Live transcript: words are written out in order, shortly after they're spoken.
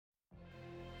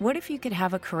What if you could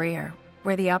have a career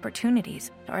where the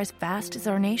opportunities are as vast as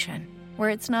our nation,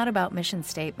 where it's not about mission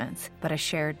statements, but a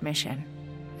shared mission?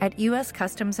 At U.S.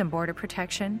 Customs and Border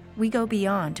Protection, we go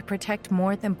beyond to protect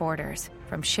more than borders.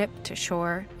 From ship to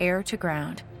shore, air to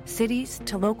ground, cities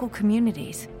to local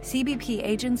communities, CBP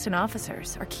agents and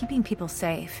officers are keeping people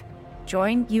safe.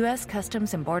 Join U.S.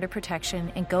 Customs and Border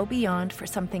Protection and go beyond for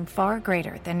something far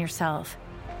greater than yourself.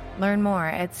 Learn more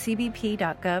at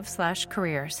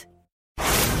cbp.gov/careers.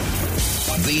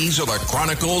 These are the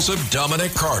Chronicles of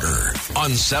Dominic Carter on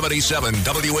 77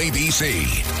 WABC.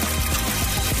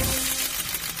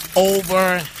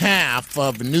 Over half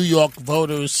of New York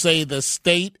voters say the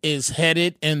state is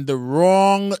headed in the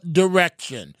wrong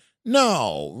direction.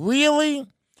 No, really?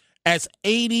 As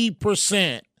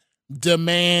 80%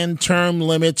 demand term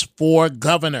limits for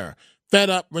governor.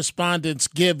 Fed up respondents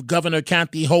give Governor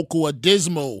Kathy Hochul a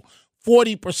dismal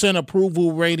 40%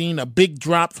 approval rating, a big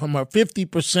drop from her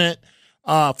 50%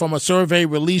 from a survey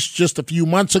released just 3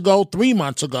 months ago,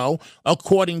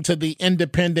 according to the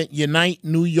independent Unite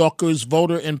New Yorkers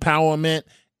Voter Empowerment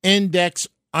Index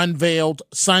unveiled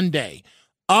Sunday.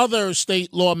 Other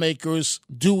state lawmakers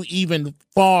do even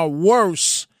far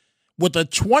worse, with a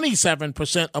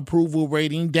 27% approval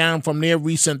rating, down from their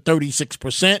recent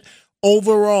 36%.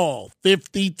 Overall,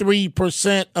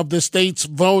 53% of the state's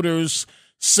voters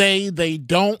say they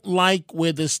don't like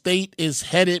where the state is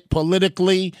headed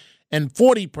politically, and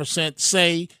 40%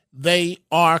 say they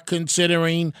are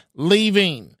considering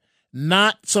leaving.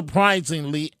 Not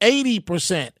surprisingly,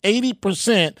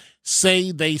 80%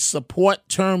 say they support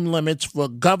term limits for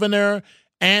governor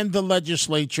and the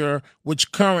legislature,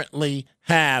 which currently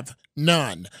have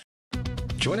none.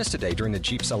 Join us today during the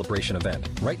Jeep Celebration event.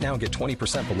 Right now, get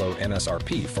 20% below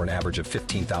MSRP for an average of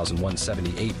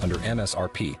 $15,178 under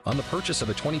MSRP on the purchase of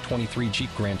a 2023 Jeep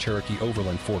Grand Cherokee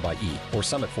Overland 4xE or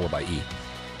Summit 4xE.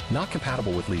 Not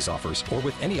compatible with lease offers or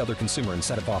with any other consumer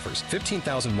incentive offers.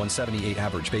 $15,178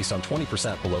 average based on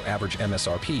 20% below average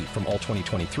MSRP from all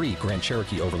 2023 Grand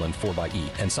Cherokee Overland 4xE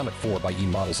and Summit 4xE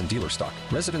models in dealer stock.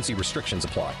 Residency restrictions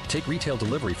apply. Take retail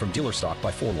delivery from dealer stock by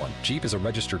 4/1. Jeep is a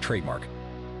registered trademark.